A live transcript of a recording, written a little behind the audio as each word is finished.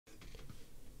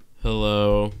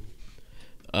Hello.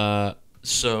 Uh,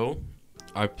 so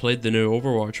I played the new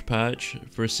Overwatch patch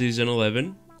for season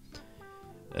 11,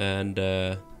 and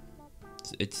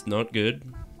it's not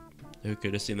good. Who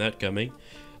could have seen that coming?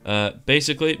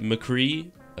 Basically,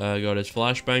 McCree got his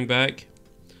flashbang back.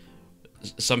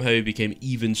 Somehow he became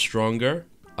even stronger.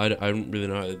 I don't really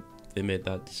know how they made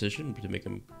that decision to make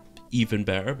him even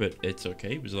better, but it's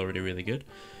okay. He was already really good.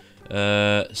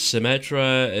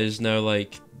 Symmetra is now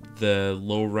like the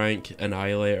low rank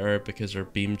annihilator because her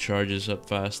beam charges up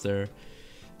faster.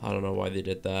 I don't know why they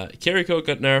did that. Kiriko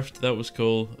got nerfed, that was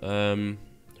cool. Her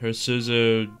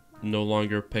Suzu no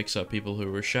longer picks up people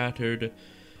who were shattered,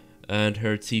 and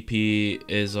her TP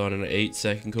is on an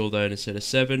 8-second cooldown instead of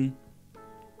 7.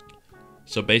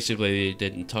 So basically they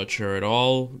didn't touch her at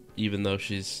all, even though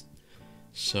she's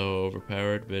so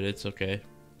overpowered, but it's okay.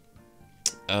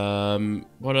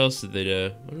 What else did they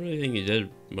do? I don't really think they did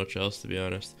much else, to be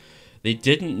honest. They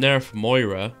didn't nerf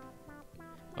Moira.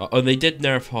 Oh, they did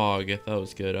nerf Hog. That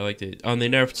was good. I liked it. Oh, and they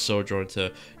nerfed Sojourn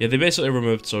too. Yeah, they basically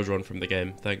removed Sojourn from the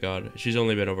game. Thank God. She's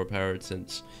only been overpowered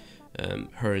since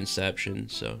her inception.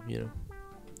 So, you know,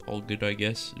 all good, I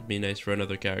guess. It'd be nice for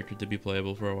another character to be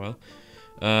playable for a while.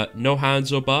 No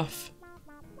Hanzo buff.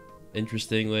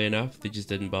 Interestingly enough, they just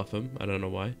didn't buff him. I don't know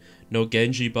why. No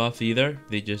Genji buff either.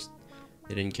 They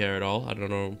didn't care at all. I don't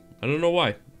know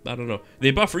why. I don't know.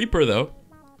 They buffed Reaper though.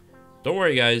 Don't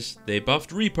worry guys. They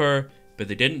buffed Reaper, but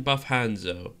they didn't buff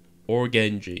Hanzo or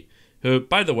Genji. Who,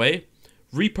 by the way,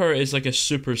 Reaper is like a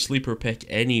super sleeper pick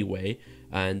anyway,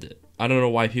 and I don't know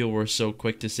why people were so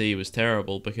quick to say he was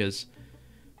terrible, because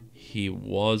he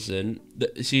wasn't.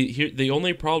 See, here the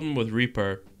only problem with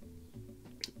Reaper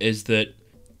is that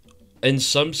in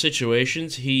some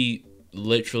situations he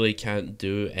literally can't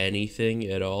do anything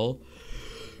at all,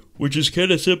 which is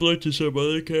kind of similar to some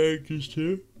other characters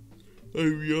too.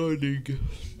 I'm yawning.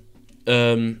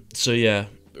 So yeah,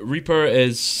 Reaper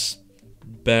is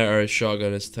better,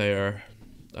 Shotgun is tighter.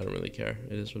 I don't really care.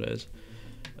 It is what it is.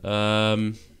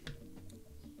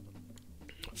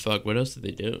 Fuck, what else did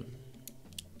they do?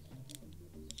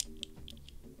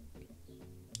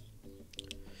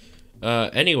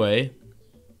 Anyway,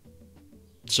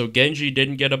 so Genji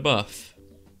didn't get a buff,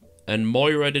 and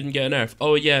Moira didn't get a nerf.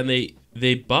 Oh yeah, and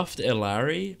they buffed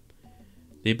Illari.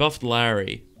 They buffed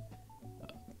Larry.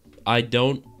 I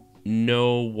don't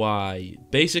know why.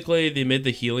 Basically, they made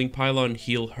the healing pylon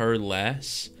heal her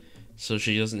less, so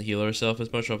she doesn't heal herself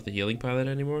as much off the healing pylon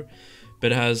anymore.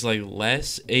 But it has like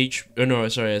less it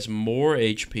has more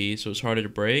HP, so it's harder to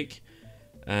break,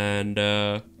 and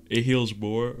it heals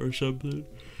more or something.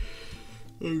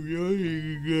 I'm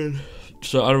yawning again.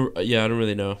 So I don't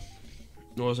really know.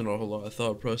 There wasn't a whole lot of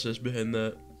thought process behind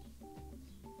that.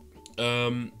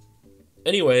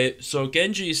 Anyway, so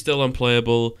Genji is still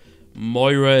unplayable.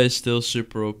 Moira is still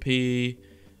super OP. They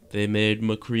made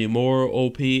McCree more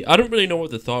OP. I don't really know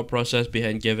what the thought process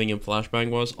behind giving him flashbang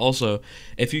was. Also,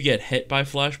 if you get hit by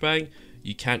flashbang,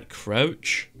 you can't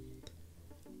crouch,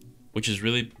 which is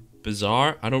really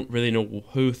bizarre. I don't really know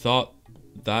who thought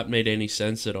that made any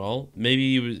sense at all. Maybe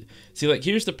you was see, like,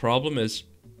 here's the problem: is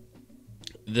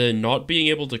the not being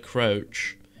able to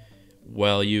crouch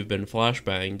while you've been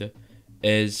flashbanged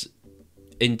is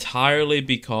entirely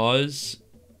because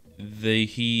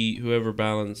whoever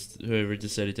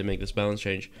decided to make this balance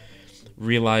change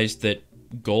realized that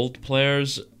gold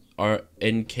players are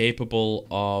incapable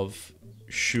of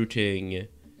shooting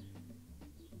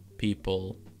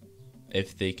people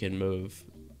if they can move.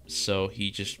 So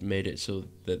he just made it so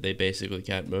that they basically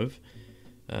can't move,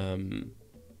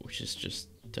 which is just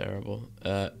terrible.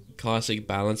 Classic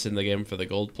balance in the game for the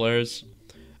gold players.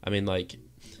 I mean, like,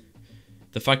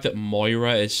 the fact that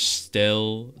Moira is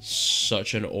still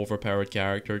such an overpowered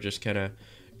character just kind of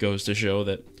goes to show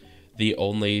that the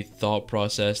only thought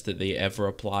process that they ever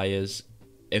apply is,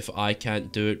 if I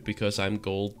can't do it because I'm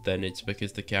gold, then it's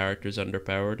because the character's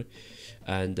underpowered.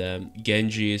 And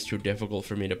Genji is too difficult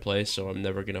for me to play, so I'm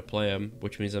never going to play him,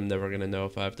 which means I'm never going to know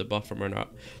if I have to buff him or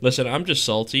not. Listen, I'm just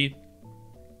salty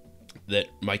that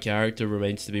my character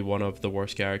remains to be one of the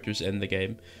worst characters in the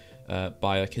game.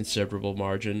 By a considerable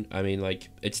margin. I mean, like,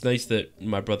 it's nice that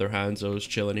my brother Hanzo's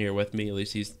chilling here with me. At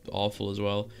least he's awful as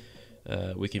well.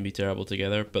 We can be terrible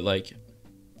together. But, like,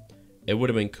 it would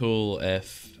have been cool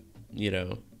if, you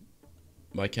know,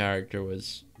 my character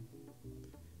was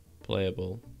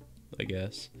playable, I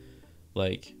guess.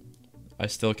 Like, I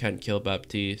still can't kill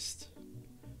Baptiste,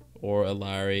 or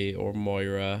Illari, or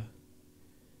Moira,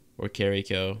 or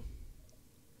Kiriko,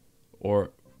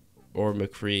 or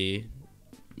McCree.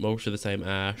 Most of the time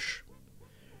Ash.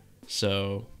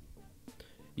 So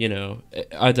you know,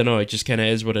 I don't know, it just kind of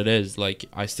is what it is. Like,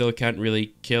 I still can't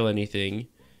really kill anything,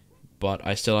 but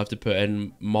I still have to put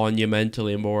in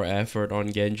monumentally more effort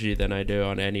on Genji than I do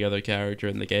on any other character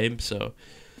in the game, so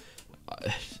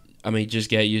I mean, just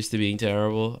get used to being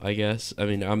terrible, I guess. I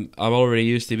mean, I'm already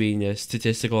used to being a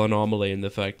statistical anomaly in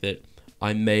the fact that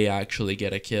I may actually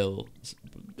get a kill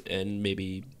in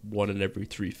maybe 1 in every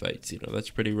 3 fights, you know.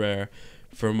 That's pretty rare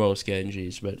for most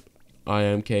Genjis, but I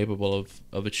am capable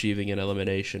of achieving an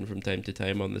elimination from time to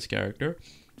time on this character.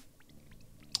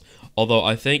 Although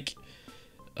I think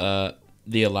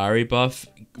the Illari buff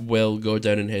will go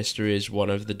down in history as one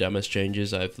of the dumbest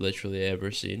changes I've literally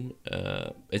ever seen.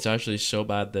 It's actually so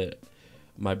bad that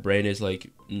my brain is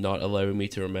like not allowing me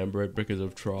to remember it because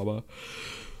of trauma.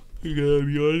 I'm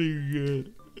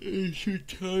yawning. I'm so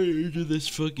tired of this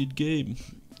fucking game.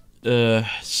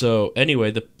 So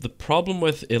anyway, the problem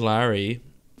with Illari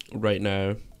right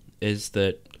now is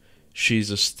that she's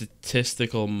a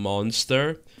statistical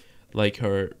monster. Like,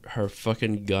 her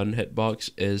fucking gun hitbox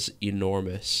is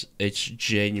enormous. It's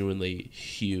genuinely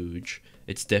huge.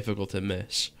 It's difficult to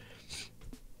miss.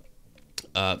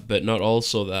 But not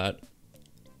also that.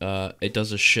 It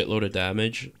does a shitload of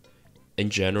damage in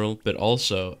general, but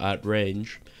also at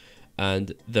range.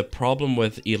 And the problem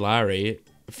with Illari,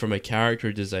 from a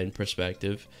character design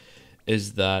perspective,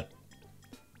 is that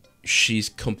she's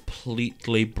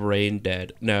completely brain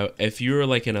dead. Now, if you're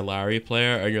like an Illari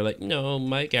player and you're like, no,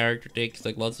 my character takes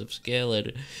like lots of skill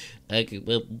and like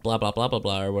blah blah blah blah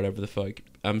blah or whatever the fuck,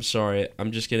 I'm sorry,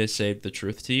 I'm just gonna say the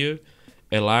truth to you.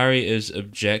 Illari is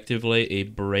objectively a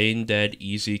brain dead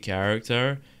easy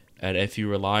character, and if you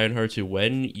rely on her to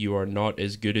win, you are not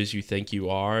as good as you think you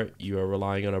are. You are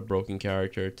relying on a broken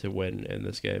character to win in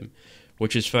this game,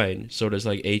 which is fine. So does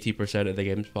like 80% of the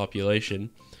game's population,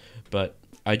 but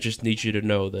I just need you to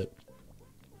know that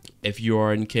if you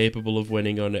are incapable of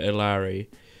winning on Illari,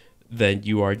 then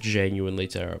you are genuinely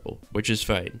terrible, which is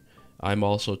fine. I'm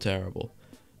also terrible.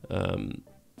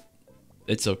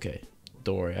 It's okay.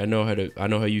 Don't worry. I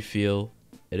know how you feel.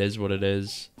 It is what it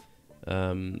is.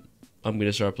 I'm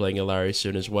gonna start playing Illari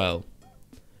soon as well,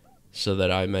 so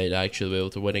that I might actually be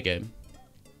able to win a game.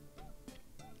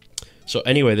 So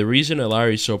anyway, the reason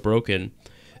Illari is so broken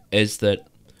is that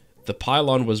the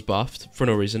pylon was buffed for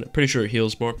no reason. Pretty sure it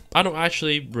heals more. I don't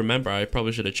actually remember. I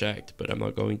probably should have checked, but I'm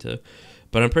not going to.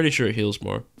 But I'm pretty sure it heals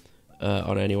more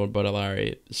on anyone but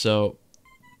Illari. So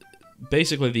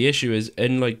basically, the issue is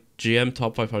in like GM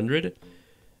Top 500,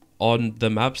 on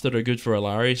the maps that are good for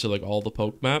Illari, so like all the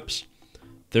poke maps,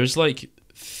 there's like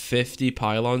 50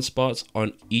 pylon spots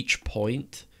on each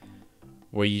point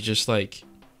where you just like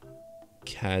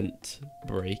can't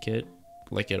break it.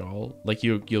 Like at all, like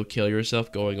you'll kill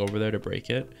yourself going over there to break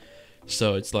it.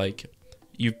 So it's like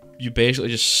you basically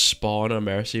just spawn a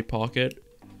mercy pocket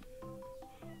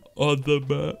on the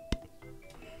map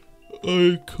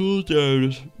on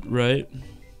cooldowns, right?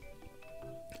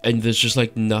 And there's just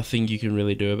like nothing you can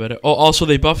really do about it. Oh, also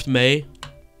they buffed Mei.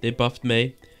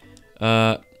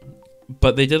 But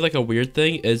they did like a weird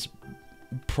thing. Is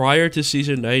prior to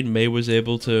season 9, Mei was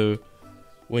able to,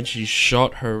 when she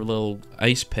shot her little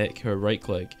ice pick, her right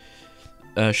click,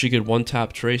 she could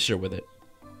one-tap Tracer with it,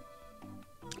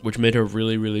 which made her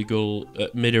really good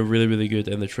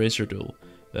in the Tracer duel,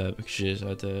 because she just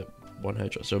had to one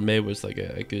headshot. So Mei was like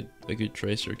a good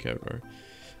Tracer counter,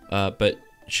 but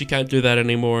she can't do that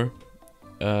anymore.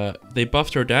 They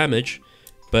buffed her damage,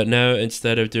 but now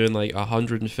instead of doing like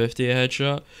 150 a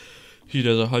headshot, she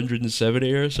does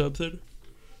 170 or something.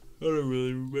 I don't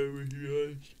really remember,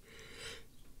 you guys.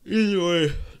 Either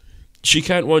way, she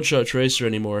can't one-shot Tracer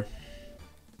anymore.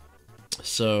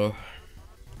 So,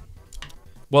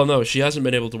 well, no, she hasn't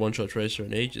been able to one-shot Tracer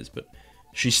in ages, but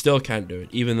she still can't do it,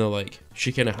 even though, like,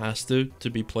 she kind of has to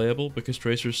be playable, because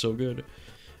Tracer's so good.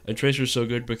 And Tracer's so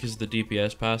good because of the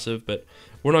DPS passive, but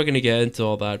we're not going to get into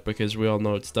all that, because we all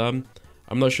know it's dumb.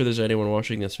 I'm not sure there's anyone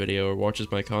watching this video or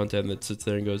watches my content that sits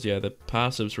there and goes, yeah, the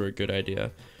passives were a good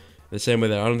idea. The same way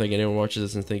that I don't think anyone watches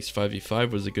this and thinks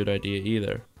 5v5 was a good idea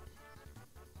either.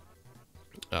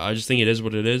 I just think it is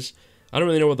what it is. I don't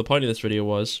really know what the point of this video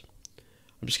was.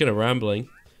 I'm just kind of rambling.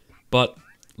 But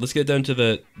let's get down to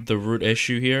the root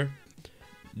issue here.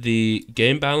 The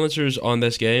game balancers on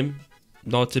this game,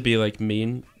 not to be like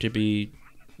mean, to be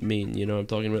mean, you know what I'm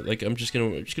talking about? Like, I'm just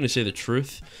gonna say the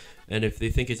truth. And if they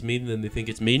think it's mean, then they think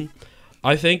it's mean.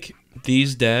 I think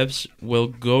these devs will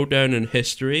go down in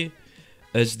history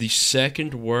as the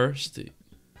second worst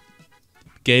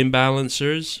game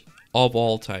balancers of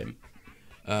all time.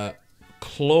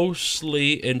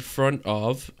 Closely in front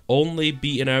of, only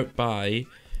beaten out by,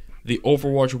 the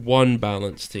Overwatch 1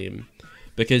 balance team.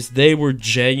 because they were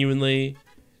genuinely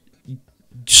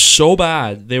so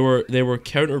bad. They were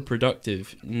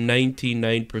counterproductive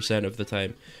 99% of the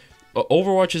time.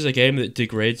 Overwatch is a game that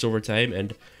degrades over time,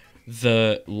 and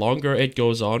the longer it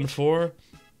goes on for,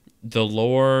 the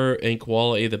lower in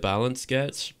quality the balance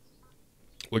gets,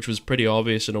 which was pretty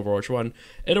obvious in Overwatch 1.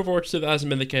 In Overwatch 2, that hasn't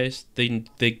been the case.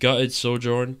 They gutted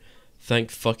Sojourn.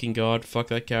 Thank fucking God. Fuck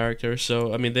that character.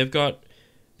 So, I mean,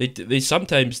 they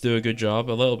sometimes do a good job,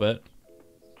 a little bit.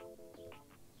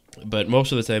 But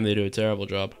most of the time they do a terrible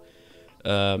job.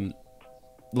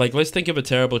 Like, let's think of a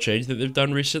terrible change that they've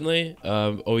done recently.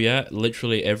 Oh yeah,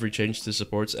 literally every change to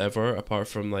supports ever, apart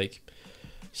from, like,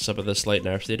 some of the slight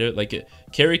nerfs they do. Like,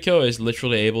 Kiriko is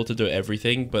literally able to do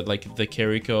everything, but, like, the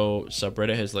Kiriko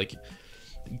subreddit has, like,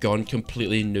 gone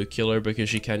completely nuclear because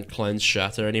she can't cleanse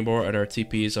Shatter anymore, and her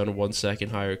TP is on a 1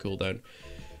 second higher cooldown.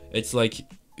 It's like,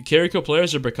 Kiriko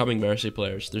players are becoming Mercy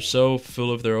players. They're so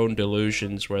full of their own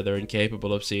delusions where they're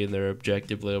incapable of seeing their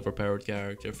objectively overpowered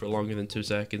character for longer than 2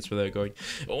 seconds without going,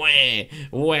 wah,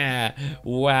 wah,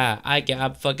 wah,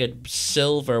 I'm fucking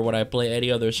silver when I play any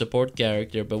other support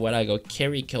character, but when I go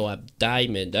Kiriko, I'm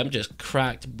diamond. I'm just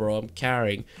cracked, bro. I'm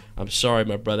carrying. I'm sorry,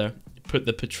 my brother. Put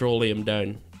the petroleum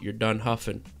down. You're done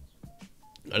huffing.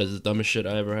 That is the dumbest shit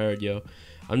I ever heard, yo.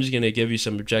 I'm just gonna give you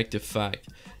some objective fact.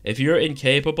 If you're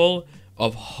incapable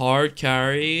of hard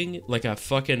carrying like a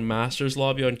fucking Masters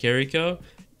lobby on Kiriko,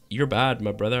 you're bad,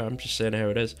 my brother. I'm just saying how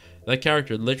it is. That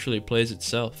character literally plays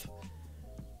itself.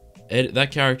 That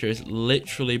character is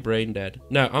literally brain dead.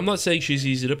 Now, I'm not saying she's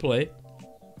easy to play.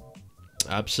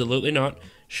 Absolutely not.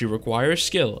 She requires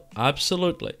skill.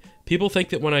 Absolutely. People think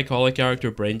that when I call a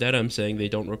character brain dead, I'm saying they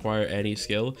don't require any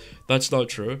skill. That's not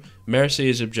true. Mercy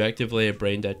is objectively a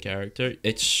brain dead character.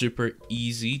 It's super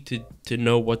easy to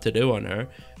know what to do on her.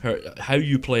 How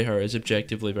you play her is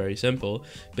objectively very simple,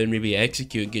 but maybe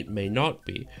executing it may not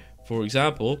be. For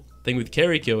example, thing with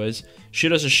Kiriko is she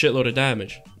does a shitload of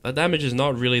damage. That damage is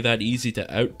not really that easy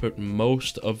to output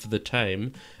most of the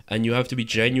time, and you have to be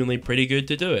genuinely pretty good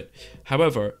to do it.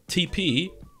 However,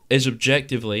 TP is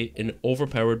objectively an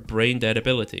overpowered brain dead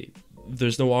ability.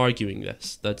 There's no arguing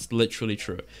this. That's literally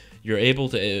true. You're able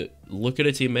to look at a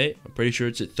teammate, I'm pretty sure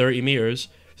it's at 30 meters,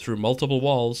 through multiple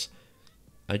walls,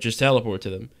 and just teleport to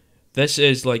them. This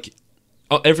is like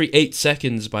every 8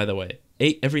 seconds, by the way.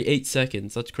 Every 8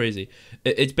 seconds. That's crazy.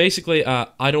 It's basically,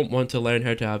 I don't want to learn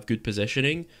how to have good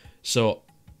positioning, so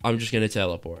I'm just going to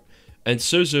teleport. And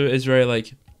Suzu is very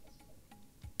like,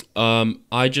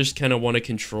 I just kind of want to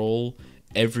control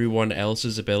everyone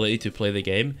else's ability to play the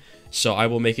game, so I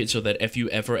will make it so that if you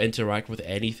ever interact with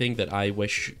anything that I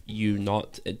wish you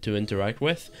not to interact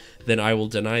with, then I will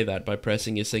deny that by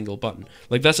pressing a single button.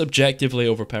 Like, that's objectively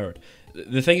overpowered.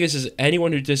 The thing is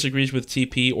anyone who disagrees with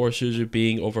TP or Suzu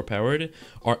being overpowered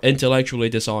are intellectually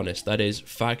dishonest. That is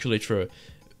factually true.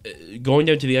 Going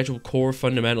down to the actual core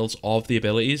fundamentals of the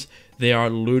abilities, they are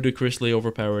ludicrously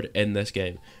overpowered in this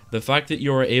game. The fact that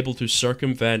you are able to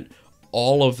circumvent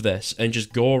all of this and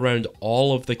just go around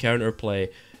all of the counterplay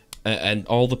and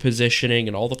all the positioning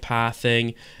and all the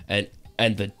pathing and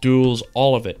the duels,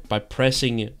 all of it, by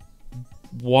pressing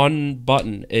one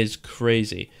button is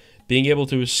crazy. Being able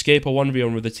to escape a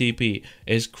 1v1 with a TP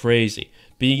is crazy.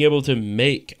 Being able to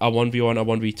make a 1v1 a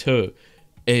 1v2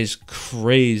 is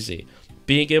crazy.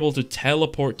 Being able to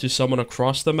teleport to someone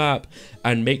across the map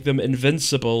and make them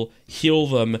invincible, heal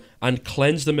them, and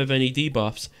cleanse them of any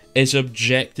debuffs is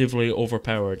objectively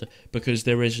overpowered because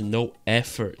there is no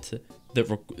effort.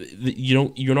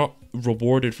 You're not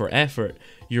rewarded for effort.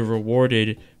 You're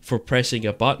rewarded for pressing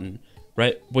a button,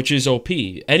 right? Which is OP.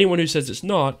 Anyone who says it's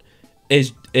not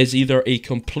is either a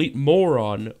complete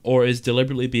moron or is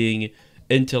deliberately being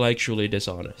intellectually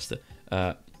dishonest.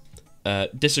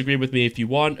 Disagree with me if you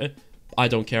want. I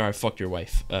don't care. I fucked your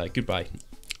wife. Goodbye.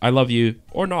 I love you,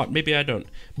 or not. Maybe I don't,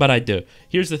 but I do.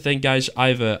 Here's the thing, guys. I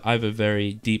have a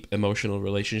very deep emotional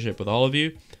relationship with all of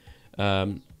you.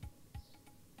 Not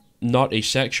a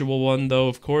sexual one, though.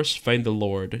 Of course. Find the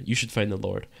Lord. You should find the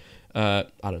Lord. I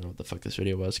don't know what the fuck this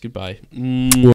video was. Goodbye.